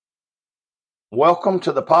Welcome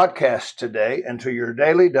to the podcast today and to your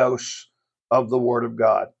daily dose of the Word of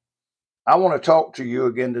God. I want to talk to you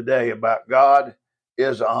again today about God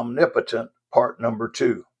is omnipotent, part number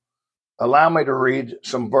 2. Allow me to read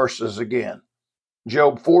some verses again.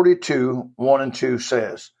 Job 42, 1 and 2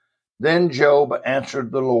 says, Then Job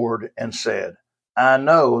answered the Lord and said, I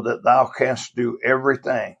know that thou canst do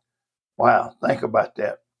everything. Wow, think about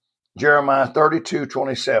that. Jeremiah 32,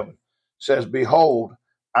 27 says, Behold,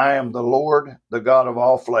 I am the Lord, the God of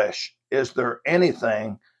all flesh. Is there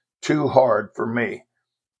anything too hard for me?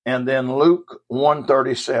 And then Luke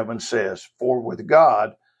 1:37 says, For with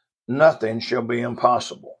God, nothing shall be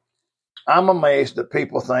impossible. I'm amazed that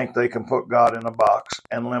people think they can put God in a box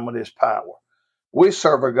and limit his power. We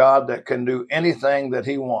serve a God that can do anything that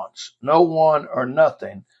he wants. No one or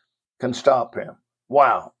nothing can stop him.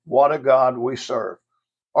 Wow, what a God we serve.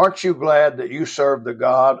 Aren't you glad that you serve the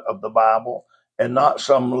God of the Bible and not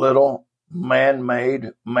some little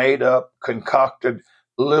man-made, made-up, concocted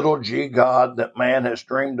little g God that man has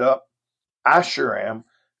dreamed up? I sure am.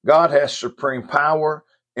 God has supreme power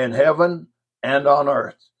in heaven and on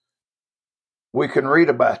earth. We can read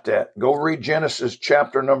about that. Go read Genesis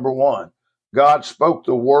chapter number 1. God spoke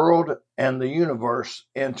the world and the universe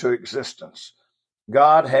into existence.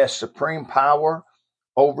 God has supreme power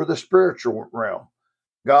over the spiritual realm.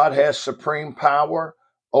 God has supreme power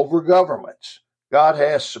over governments. God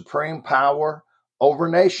has supreme power over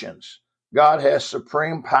nations. God has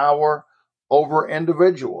supreme power over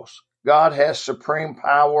individuals. God has supreme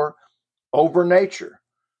power over nature.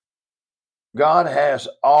 God has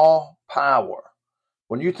all power.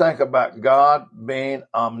 When you think about God being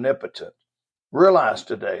omnipotent, realize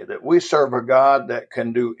today that we serve a God that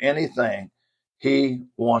can do anything he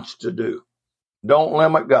wants to do. Don't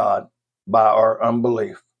limit God by our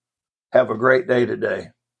unbelief. Have a great day today.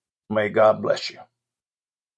 May God bless you.